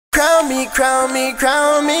crown me, crown me,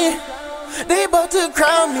 crown me. They about to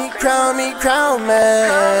crown me, crown me, crown me.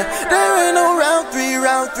 There ain't no round three,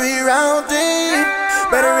 round three, round three.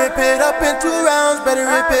 Better rip it up in 2 rounds, better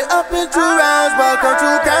rip it up in 2 rounds. Welcome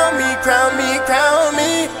to crown me, crown me, crown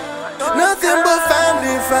me. Nothing but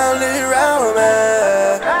family, family round me.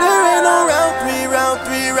 There ain't no round three, round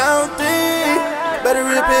three, round three. Better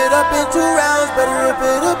rip it up in 2 rounds, better rip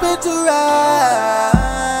it up in 2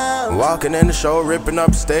 rounds. Walking in the show, ripping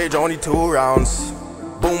up the stage, only 2 rounds.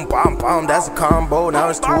 Boom, bam, bam, that's a combo, now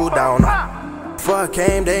it's 2 down. Before I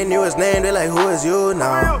came, they knew his name, they like, who is you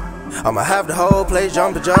now? I'ma have the whole place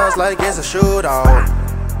jumping just like it's a shootout.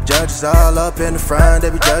 Judges all up in the front, they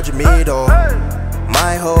be judging me though.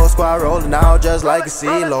 My whole squad rolling out just like a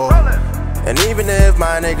CeeLo. And even if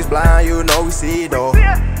my niggas blind, you know we see though.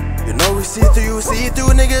 You know we see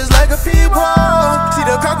through niggas like a people. See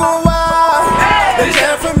the crowd going wild, they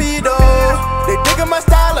cheering for me though. They digging my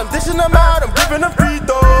style, I'm dishing them out, I'm giving them free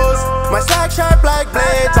throws. My sack sharp like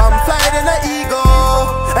blades, I'm flying in an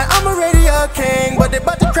eagle. And I'm already a king, but they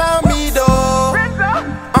bout to crown me though.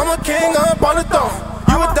 I'm a king up on the throne.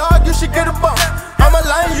 You a dog, you should get a bump. I'm a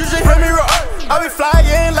lion, you should hear me roar. I be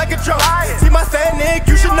flying like a drone. See my Nick,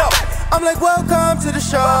 you should know. I'm like, welcome to the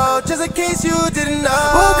show, just in case you didn't know.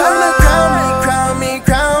 Welcome to crown me, crown me,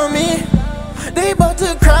 crown me. They bout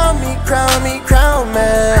to crown me, crown me, crown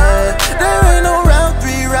me. There ain't no round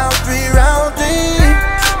three, round three, round three.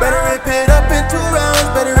 Better rip it up in 2 rounds,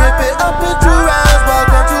 better rip it up in 2 rounds.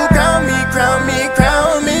 Welcome to crown me, crown me,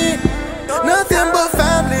 crown me. Nothing but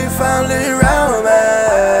family, family round me.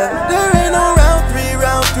 There ain't no round three,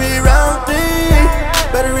 round three, round three.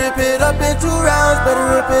 Better rip it up in 2 rounds, better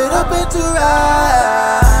rip it up in 2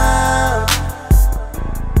 rounds.